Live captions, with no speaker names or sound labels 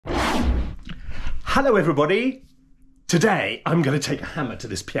Hello everybody! Today I'm going to take a hammer to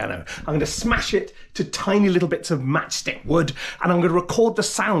this piano. I'm going to smash it to tiny little bits of matchstick wood and I'm going to record the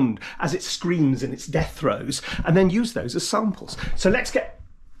sound as it screams in its death throes and then use those as samples. So let's get...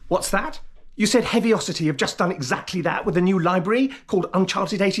 What's that? You said Heavyocity have just done exactly that with a new library called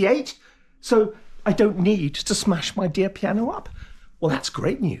Uncharted 88? So I don't need to smash my dear piano up? Well, that's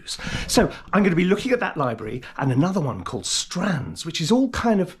great news. So I'm going to be looking at that library and another one called Strands, which is all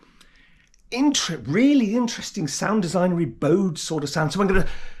kind of really interesting sound designery bowed sort of sound. So I'm going to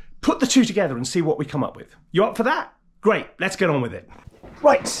put the two together and see what we come up with. You up for that? Great, let's get on with it.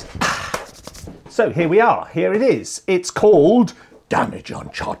 Right, so here we are, here it is. It's called Damage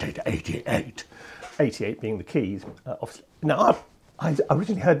Uncharted 88. 88 being the keys, obviously. Now, I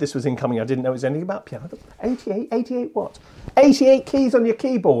originally heard this was incoming, I didn't know it was anything about piano. 88 what? 88 keys on your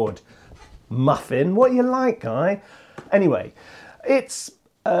keyboard. Muffin, what you like, guy? Anyway, it's...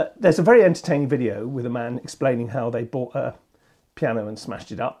 there's a very entertaining video with a man explaining how they bought a piano and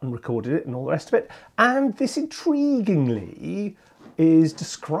smashed it up and recorded it and all the rest of it. And this intriguingly is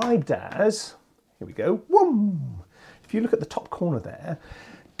described as, here we go, whoom. If you look at the top corner there,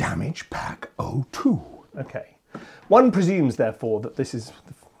 Damage Pack 02. Okay. One presumes, therefore, that this is,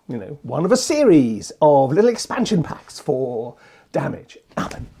 you know, one of a series of little expansion packs for Damage.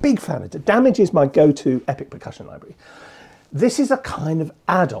 I'm a big fan of it. Damage is my go-to epic percussion library. This is a kind of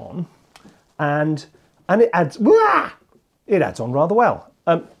add-on, and it adds on rather well.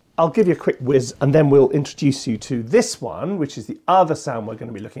 I'll give you a quick whiz, and then we'll introduce you to this one, which is the other sound we're going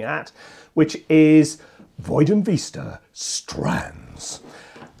to be looking at, which is Vista Strands.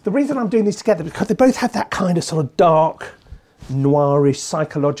 The reason I'm doing these together is because they both have that kind of sort of dark, noirish,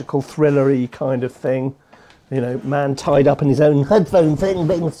 psychological, thrillery kind of thing. You know, man tied up in his own headphone thing,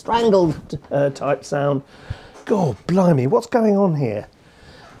 being strangled type sound. God, blimey, what's going on here?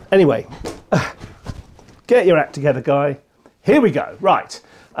 Anyway, get your act together, guy. Here we go. Right.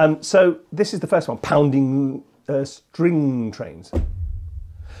 So this is the first one, pounding string trains.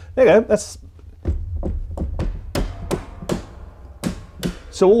 There you go. That's...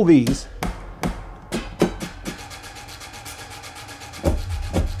 So all these...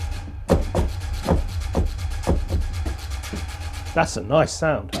 That's a nice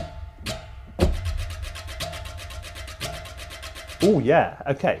sound. Oh yeah,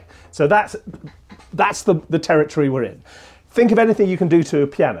 okay. So that's the territory we're in. Think of anything you can do to a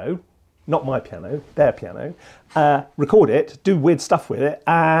piano, not my piano, their piano, record it, do weird stuff with it,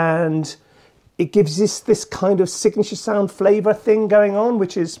 and it gives this kind of signature sound flavour thing going on,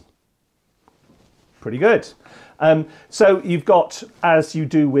 which is pretty good. So you've got, as you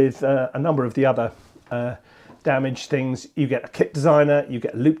do with a number of the other Damage things, you get a kit designer, you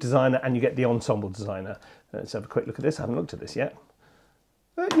get a loop designer, and you get the ensemble designer. Let's have a quick look at this. I haven't looked at this yet.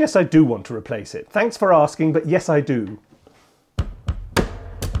 Yes, I do want to replace it. Thanks for asking, but yes, I do.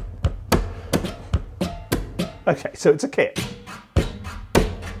 Okay, so it's a kit,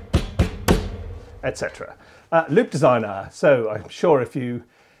 etc. Loop designer. So I'm sure if you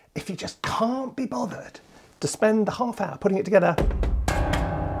just can't be bothered to spend the half hour putting it together.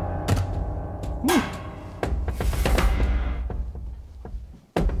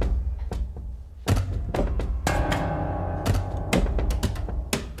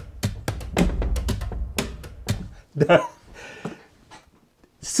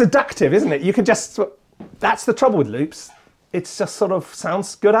 Seductive, isn't it? You can just, that's the trouble with loops. It's just sort of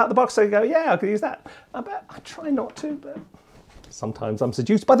sounds good out the box, so you go, yeah, I could use that. I try not to, but sometimes I'm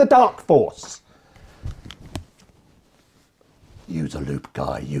seduced by the dark force. Use a loop,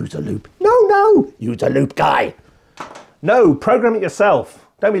 guy, use a loop. No, use a loop, guy. No, program it yourself.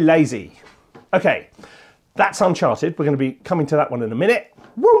 Don't be lazy. Okay, that's Uncharted. We're going to be coming to that one in a minute.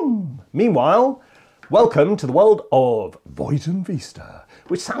 Woo! Meanwhile, welcome to the world of Vista,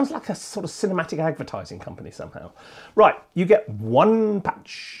 which sounds like a sort of cinematic advertising company somehow. Right, you get one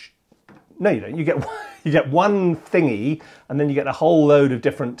patch. No, you don't. You get one thingy, and then you get a whole load of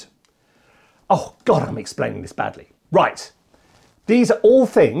different... Oh, God, I'm explaining this badly. Right, these are all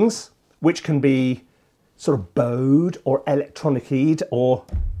things which can be sort of bowed or electronic-eyed or...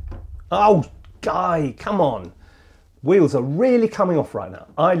 Oh, guy, come on. Wheels are really coming off right now.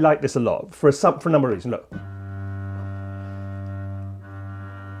 I like this a lot for a number of reasons. Look.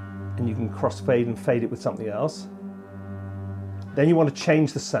 And you can crossfade and fade it with something else. Then you want to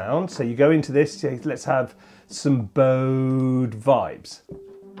change the sound. So you go into this, let's have some bowed vibes.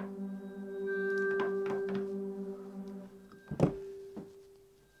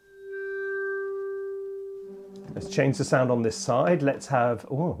 Let's change the sound on this side. Let's have,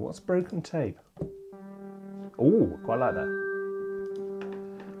 oh, what's broken tape? Oh, quite like that.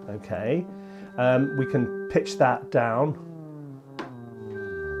 Okay. We can pitch that down.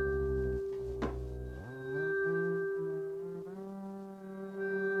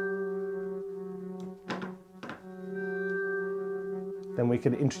 Then we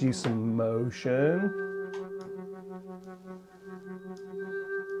can introduce some motion.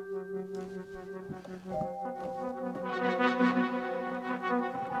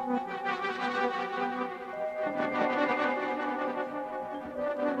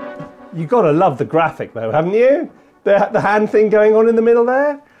 You've got to love the graphic though, haven't you? The hand thing going on in the middle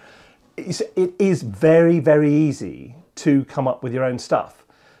there. It is very, very easy to come up with your own stuff.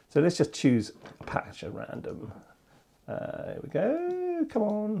 So let's just choose a patch at random. Here we go, come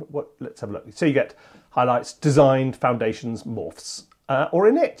on. Let's have a look. So you get highlights, designed, foundations, morphs. Or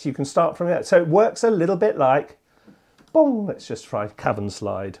init, you can start from there. So it works a little bit like, boom, let's just try cavern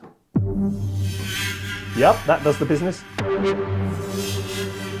slide. Yep, that does the business.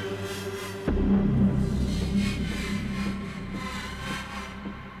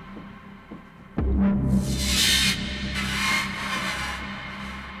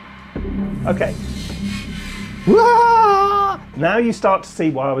 Okay. Now you start to see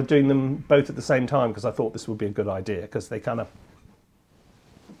why I was doing them both at the same time, because I thought this would be a good idea, because they kind of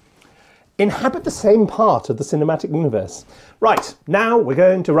inhabit the same part of the cinematic universe. Right, now we're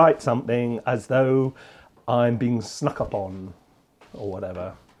going to write something as though I'm being snuck up on, or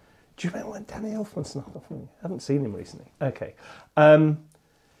whatever. Do you remember when Danny Elfman snuck up on me? I haven't seen him recently. Okay.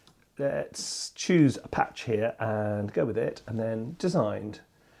 Let's choose a patch here and go with it, and then designed.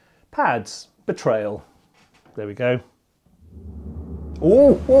 Pads, betrayal. There we go.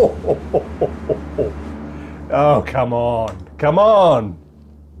 Oh, come on, come on.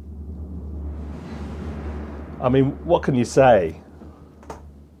 I mean, what can you say?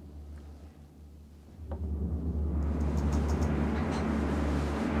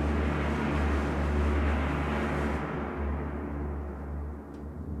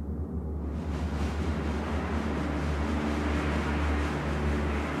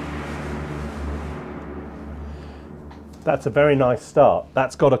 That's a very nice start.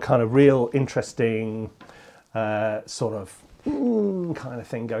 That's got a kind of real interesting sort of kind of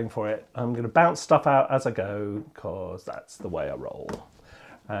thing going for it. I'm going to bounce stuff out as I go, because that's the way I roll.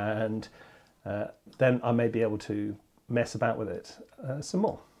 And then I may be able to mess about with it some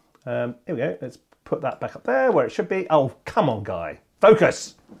more. Here we go. Let's put that back up there where it should be. Oh, come on, guy.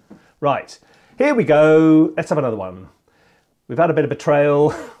 Focus. Right. Here we go. Let's have another one. We've had a bit of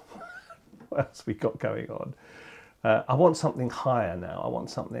betrayal. What else we got going on? I want something higher now. I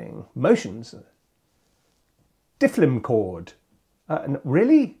want something motions. Difflim chord.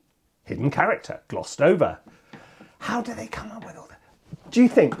 Really? Hidden character. Glossed over. How do they come up with all that? Do you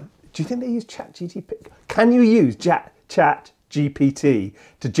think they use ChatGPT? Can you use ChatGPT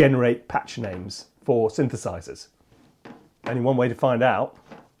to generate patch names for synthesizers? Only one way to find out.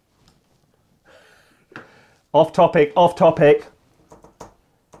 Off topic, off topic.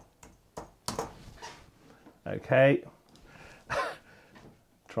 Okay.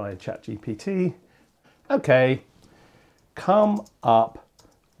 Try ChatGPT. Okay. Come up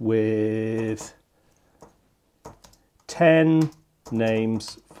with 10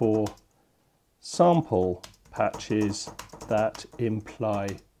 names for sample patches that imply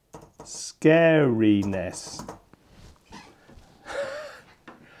scariness.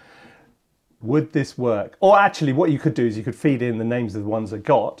 Would this work? Or actually, what you could do is you could feed in the names of the ones I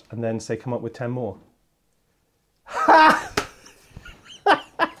got and then say come up with 10 more.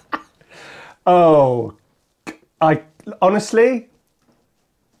 Oh, I honestly,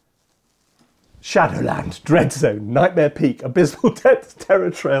 Shadowland, Dread Zone, Nightmare Peak, Abysmal Depths,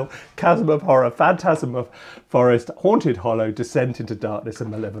 Terror Trail, Chasm of Horror, Phantasm of Forest, Haunted Hollow, Descent into Darkness, and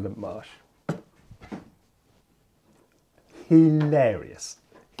Malevolent Marsh. Hilarious.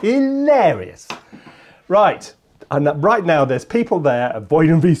 Hilarious. Right, and right now there's people there at Void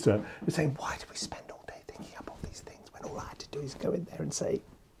and Vista who are saying, why do we spend all day thinking up all these things when all I had to do is go in there and say,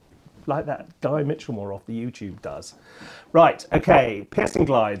 like that guy Michelmore off the YouTube does. Right, okay, piercing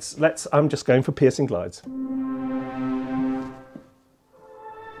glides. I'm just going for piercing glides.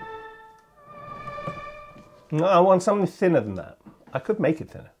 No, I want something thinner than that. I could make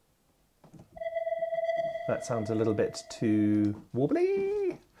it thinner. That sounds a little bit too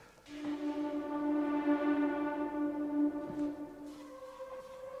wobbly.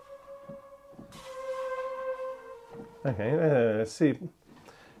 Okay, let's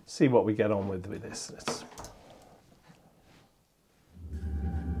see what we get on with this.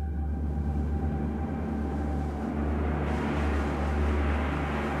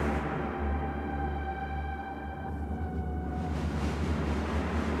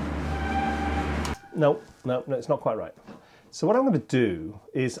 No, it's not quite right. So what I'm going to do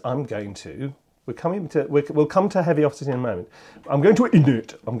is we'll come to Heavyocity in a moment. I'm going to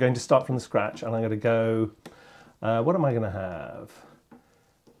init. I'm going to start from the scratch, and I'm going to go. What am I going to have?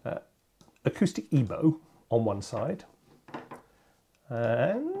 Acoustic EBO on one side,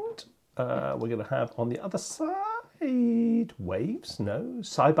 and we're going to have on the other side waves. No,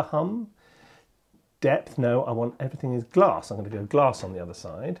 cyber hum. Depth. No, I want everything is glass. I'm going to go glass on the other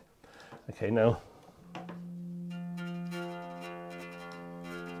side. Okay, now.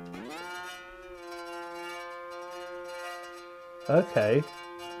 Okay.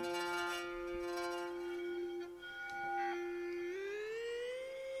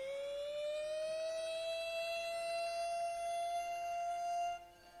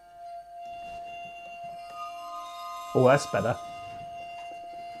 Oh, that's better.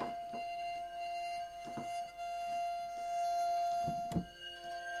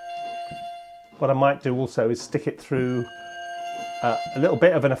 What I might do also is stick it through a little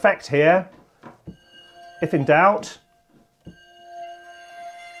bit of an effect here. If in doubt,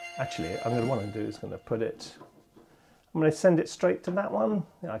 actually, I'm going to want to do is going to put it. I'm going to send it straight to that one.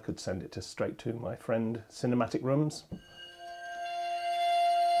 Yeah, I could send it straight to my friend Cinematic Rooms.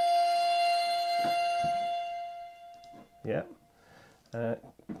 Yeah. Hello,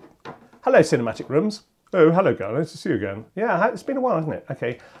 Cinematic Rooms. Oh, hello, girl. Nice to see you again. Yeah, it's been a while, hasn't it?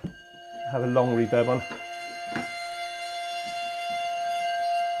 Okay. Have a long reverb on.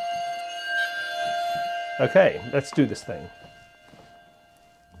 Okay, let's do this thing.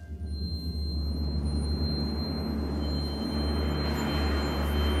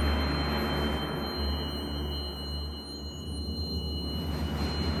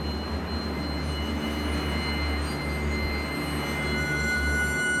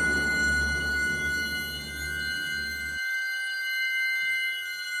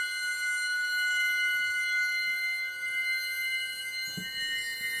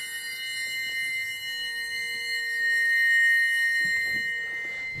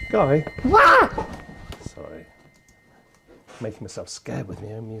 Guy, sorry, making myself scared with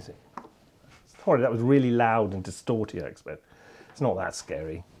my own music. Sorry, that was really loud and distorted, I expect. It's not that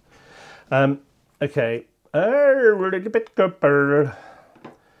scary. Okay, a little bit copper.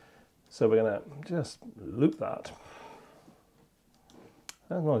 So we're gonna just loop that.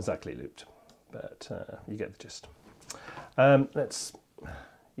 Not exactly looped, but you get the gist. Let's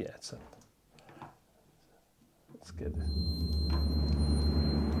get this.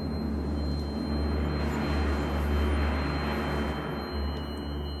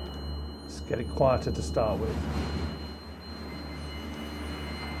 Get it quieter to start with.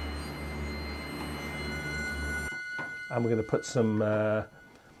 And we're going to put some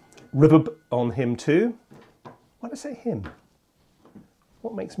reverb on him too. Why did I say him?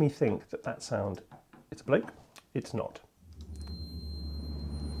 What makes me think that that sound, it's a bloke? It's not.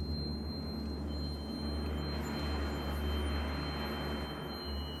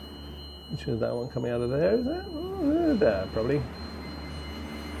 Which is that one coming out of there, is it? Oh, there, probably.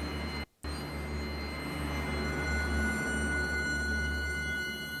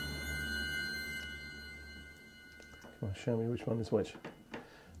 Show me which one is which.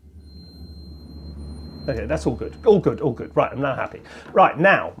 Okay, that's all good. All good, all good. Right, I'm now happy. Right,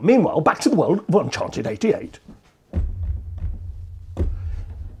 now, meanwhile, back to the world of Uncharted 88.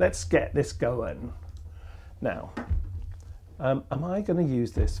 Let's get this going. Now, am I going to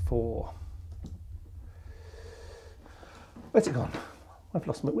use this for... Where's it gone? I've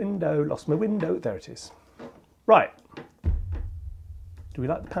lost my window, There it is. Right. Do we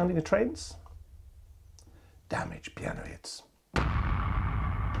like the pounding of trains? Damage piano hits.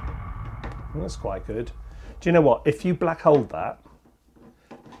 That's quite good. Do you know what? If you black hold that,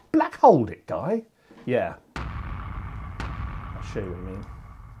 black hold it, Guy. Yeah. I'll show you what I mean.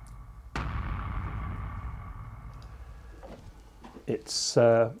 It's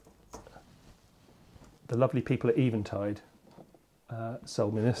the lovely people at Eventide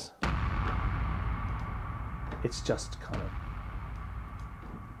sold me this. It's just kind of.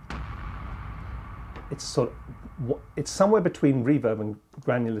 It's sort of, it's somewhere between reverb and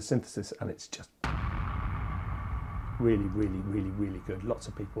granular synthesis, and it's just really, really, really, really good. Lots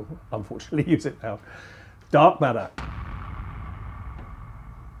of people, unfortunately, use it now. Dark matter.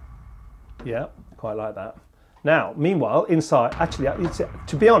 Yeah, quite like that. Now, meanwhile, inside, actually,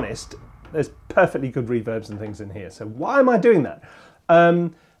 to be honest, there's perfectly good reverbs and things in here. So why am I doing that?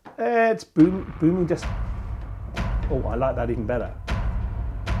 It's booming. Just. Oh, I like that even better.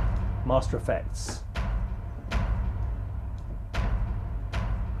 Master Effects.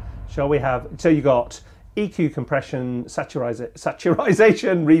 Shall we have, so you got EQ, compression,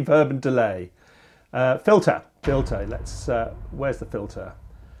 saturization, reverb and delay. Filter. Let's. Where's the filter?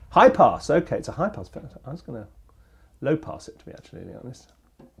 High pass. Okay, it's a high pass filter. I was going to low pass it, to be actually honest.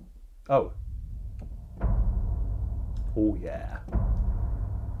 Oh. Oh yeah.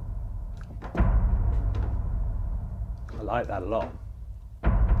 I like that a lot.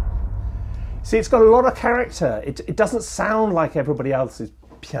 See, it's got a lot of character. It doesn't sound like everybody else's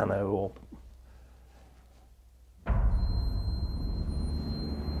piano or...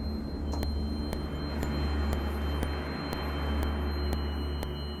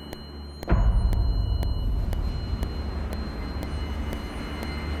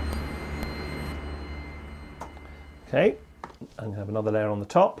 Okay, I'm going to have another layer on the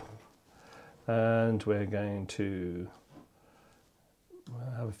top, and we're going to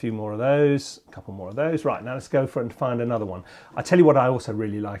have a few more of those, a couple more of those. Right, now let's go for and find another one. I tell you what I also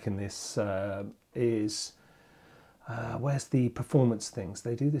really like in this is, where's the performance things?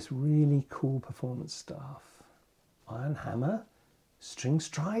 They do this really cool performance stuff. Iron hammer, string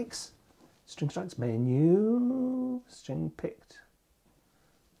strikes menu, string picked,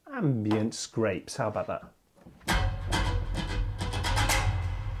 ambient scrapes. How about that?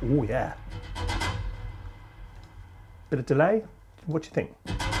 Oh yeah. Bit of delay. What do you think?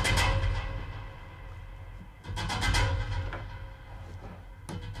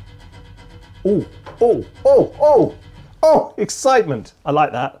 Oh, oh, oh, oh, oh, excitement. I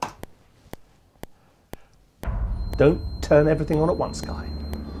like that. Don't turn everything on at once, guy.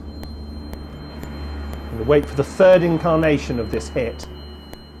 I'm going to wait for the third incarnation of this hit.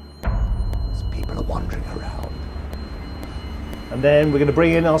 As people are wandering around. And then we're going to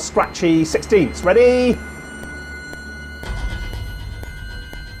bring in our scratchy 16ths. Ready?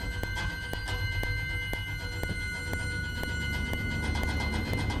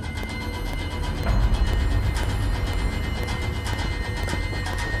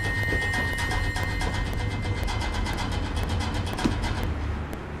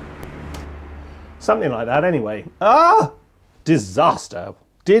 Something like that anyway. Ah! Disaster.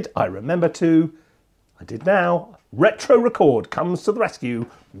 Did I remember to? I did now. Retro Record comes to the rescue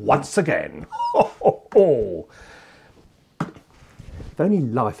once again. Ho, ho, ho. If only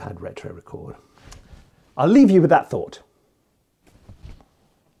life had Retro Record. I'll leave you with that thought.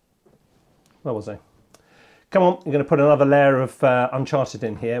 Where was I? Come on, I'm going to put another layer of Uncharted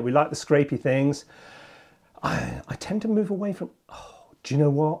in here. We like the scrapey things. I tend to move away from... Oh, do you know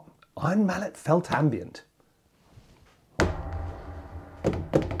what? Iron mallet felt ambient.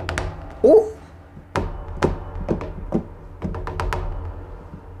 Oh!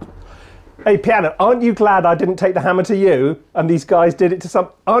 Hey, piano, aren't you glad I didn't take the hammer to you and these guys did it to some...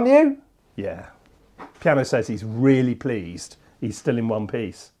 Aren't you? Yeah. Piano says he's really pleased. He's still in one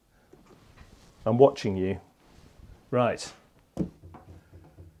piece. I'm watching you. Right.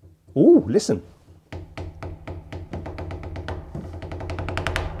 Ooh, listen.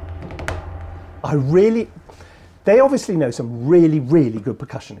 They obviously know some really, really good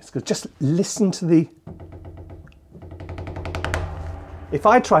percussionists, because just listen to the... If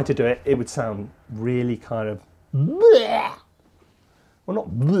I tried to do it, it would sound really kind of... Bleh. Well,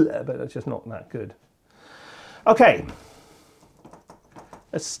 not bleh, but it's just not that good. Okay.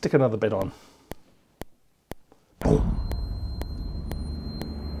 Let's stick another bit on. Boom.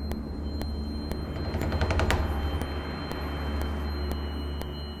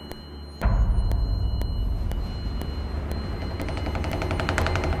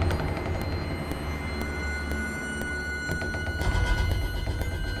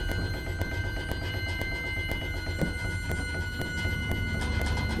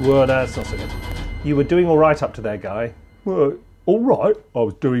 Well, that's not so good. You were doing all right up to there, guy. Well, all right? I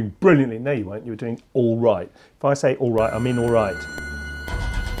was doing brilliantly. No, you weren't. You were doing all right. If I say all right, I mean all right.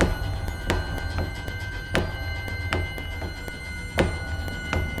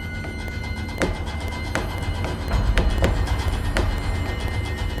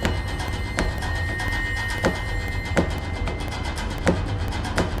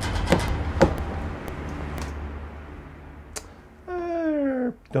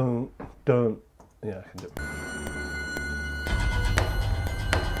 Don't. Yeah, I can do it.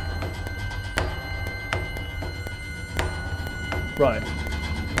 Right.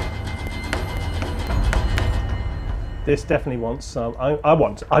 This definitely wants some. I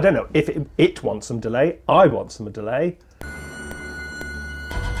don't know if it wants some delay. I want some delay.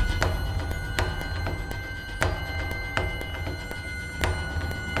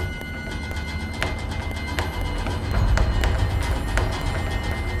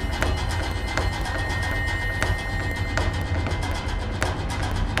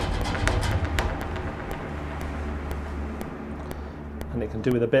 And it can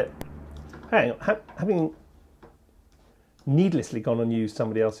do with a bit hang on, having needlessly gone and used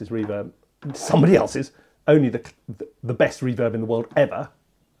somebody else's reverb, somebody else's, only the best reverb in the world ever,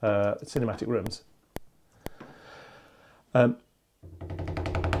 Cinematic Rooms. We're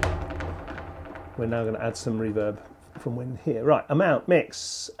now going to add some reverb from when here. Right, amount,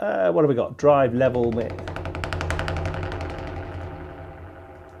 mix, what have we got? Drive, level, mix.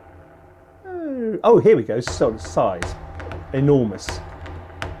 Oh, here we go, so size, enormous.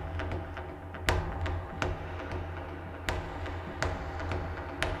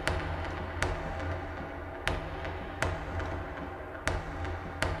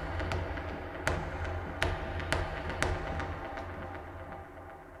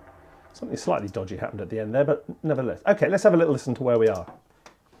 Something slightly dodgy happened at the end there, but nevertheless. Okay, let's have a little listen to where we are.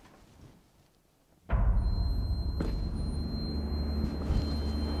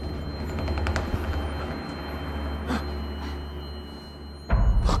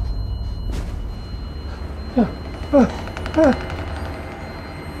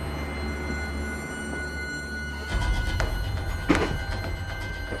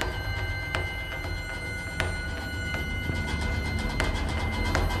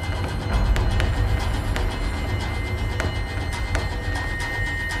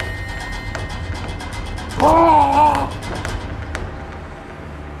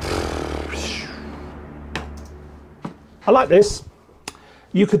 I like this.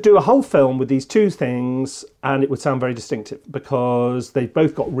 You could do a whole film with these two things and it would sound very distinctive because they've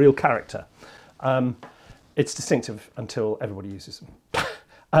both got real character. It's distinctive until everybody uses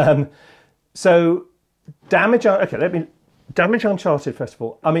them. So Damage Uncharted first of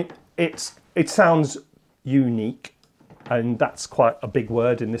all. I mean, it sounds unique, and that's quite a big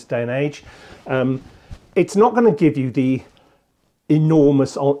word in this day and age. It's not going to give you the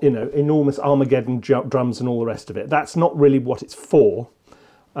enormous Armageddon drums and all the rest of it. That's not really what it's for.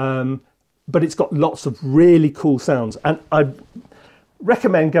 But it's got lots of really cool sounds, and I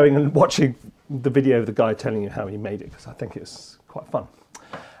recommend going and watching the video of the guy telling you how he made it, because I think it's quite fun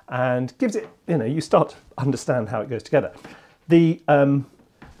and gives it, you start to understand how it goes together. The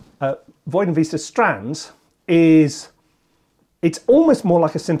Void and Vista Strands it's almost more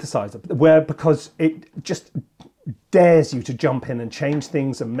like a synthesizer, because it just dares you to jump in and change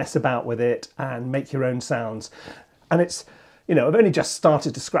things and mess about with it and make your own sounds. And it's, I've only just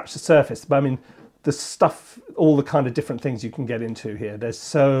started to scratch the surface, but I mean, the stuff, all the kind of different things you can get into here, there's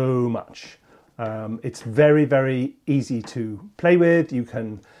so much. It's very, very easy to play with. You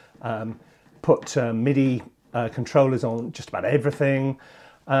can put MIDI controllers on just about everything.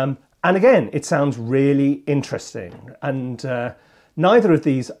 And again, it sounds really interesting. And neither of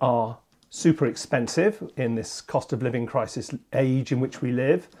these are super expensive in this cost of living crisis age in which we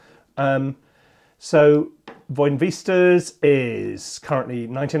live. So Void and Vistas is currently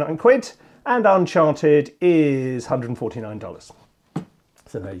 99 quid and Uncharted is $149.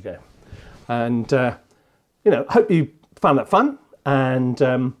 So there you go. And, hope you found that fun. And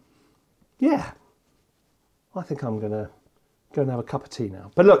yeah, I think I'm going to go and have a cup of tea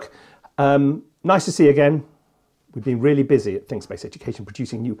now. But look, nice to see you again. We've been really busy at ThinkSpace Education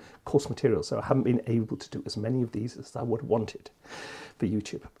producing new course materials, so I haven't been able to do as many of these as I would have wanted for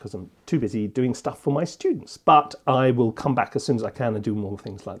YouTube because I'm too busy doing stuff for my students. But I will come back as soon as I can and do more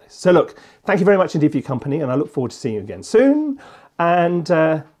things like this. So look, thank you very much indeed for your company, and I look forward to seeing you again soon. And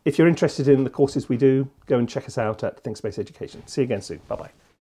if you're interested in the courses we do, go and check us out at ThinkSpace Education. See you again soon. Bye-bye.